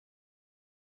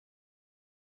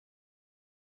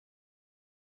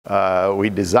we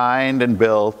designed and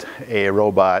built a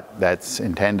robot that's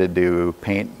intended to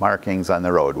paint markings on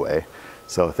the roadway.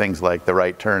 So things like the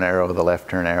right turn arrow, the left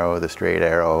turn arrow, the straight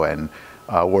arrow, and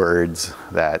words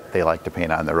that they like to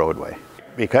paint on the roadway.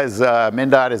 Because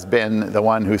MnDOT has been the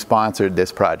one who sponsored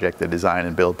this project, the design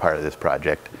and build part of this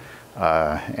project,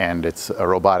 and it's a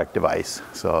robotic device.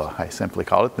 So I simply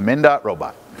call it the MnDOT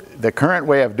Robot. The current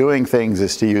way of doing things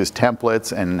is to use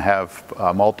templates and have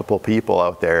multiple people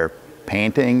out there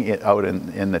painting it out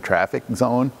in the traffic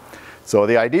zone. So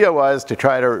the idea was to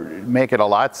try to make it a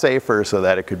lot safer so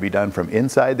that it could be done from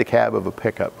inside the cab of a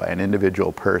pickup by an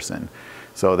individual person.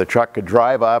 So the truck could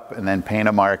drive up and then paint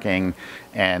a marking,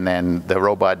 and then the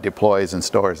robot deploys and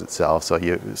stores itself, so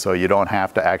you don't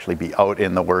have to actually be out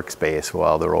in the workspace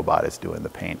while the robot is doing the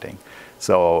painting.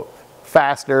 So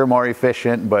faster, more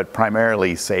efficient, but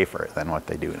primarily safer than what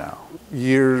they do now.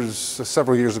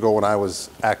 Several years ago when I was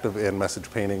active in message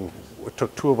painting, it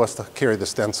took two of us to carry the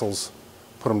stencils,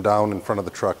 put them down in front of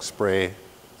the truck, spray,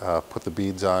 put the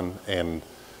beads on, and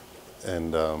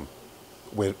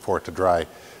wait for it to dry.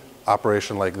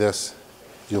 Operation like this,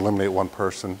 you eliminate one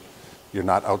person, you're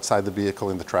not outside the vehicle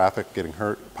in the traffic getting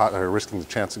hurt, or risking the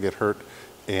chance to get hurt,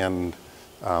 and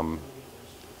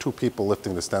two people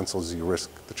lifting the stencils, you risk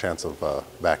the chance of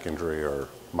back injury or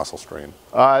muscle strain.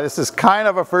 This is kind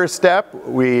of a first step.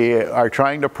 We are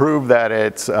trying to prove that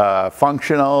it's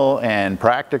functional and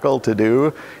practical to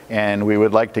do, and we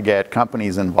would like to get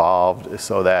companies involved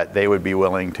so that they would be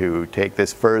willing to take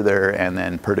this further and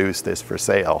then produce this for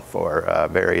sale for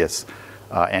various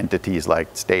entities like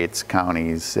states,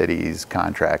 counties, cities,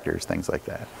 contractors, things like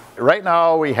that. Right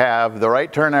now we have the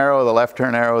right turn arrow, the left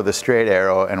turn arrow, the straight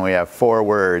arrow, and we have 4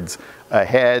 words: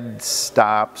 ahead,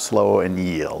 stop, slow, and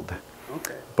yield.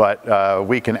 Okay. But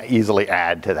we can easily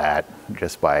add to that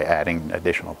just by adding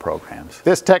additional programs.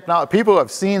 People who have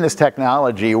seen this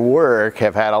technology work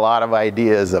have had a lot of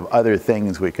ideas of other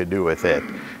things we could do with it.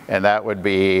 And that would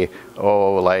be,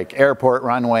 like airport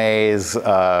runways,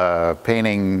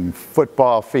 painting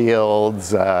football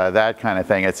fields, that kind of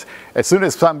thing. As soon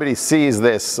as somebody sees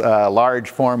this large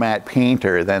format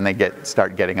painter, then they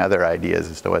start getting other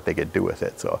ideas as to what they could do with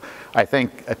it. So I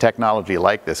think a technology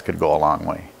like this could go a long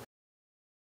way.